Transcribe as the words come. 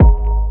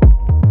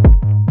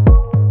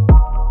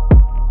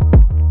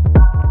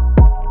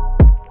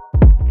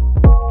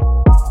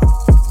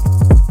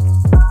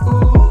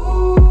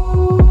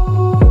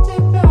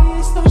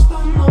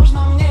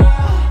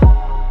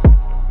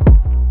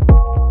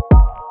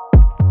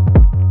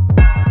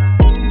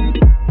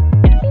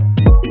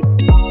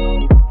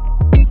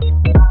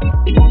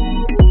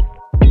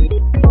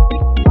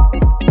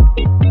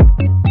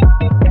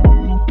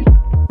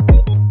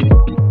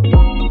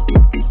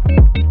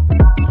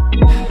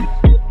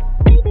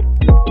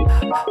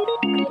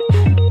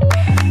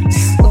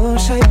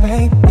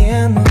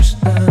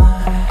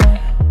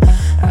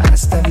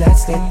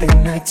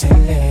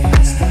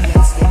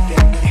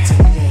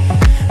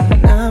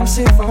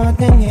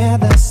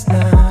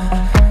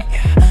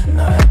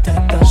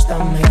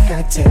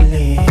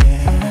хотели.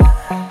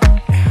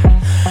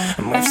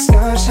 Мы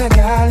все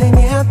шагали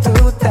не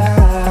туда.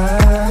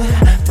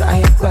 В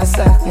твоих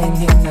глазах мне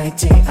не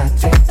найти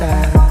ответа.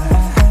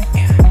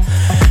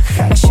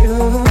 Хочу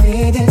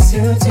увидеть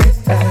всю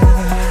тебя,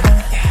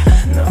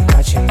 но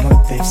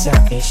почему ты все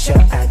еще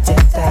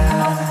одета?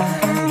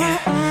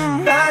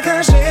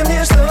 Покажи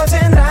мне, что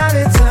тебе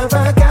нравится,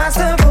 пока с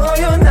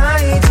тобою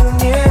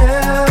наедине.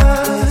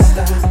 Мы с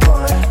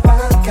тобой,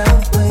 пока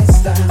мы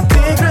с тобой.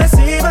 Ты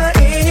красива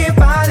и не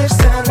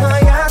палишься, но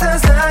я-то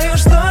знаю,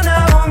 что на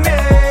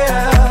уме.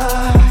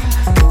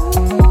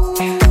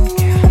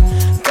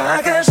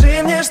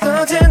 Покажи мне,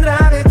 что тебе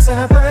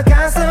нравится,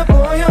 пока с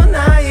тобою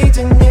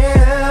наедине.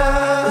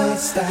 Мы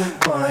с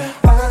тобой,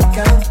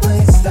 пока мы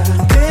с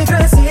тобой. Ты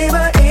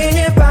красива и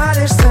не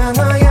палишься,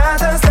 но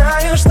я-то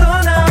знаю, что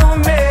на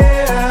уме.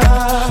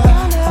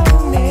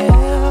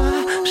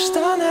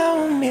 Что на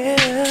уме?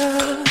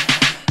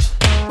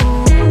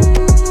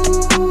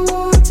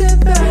 У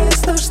тебя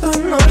есть то, что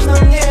нужно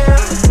мне.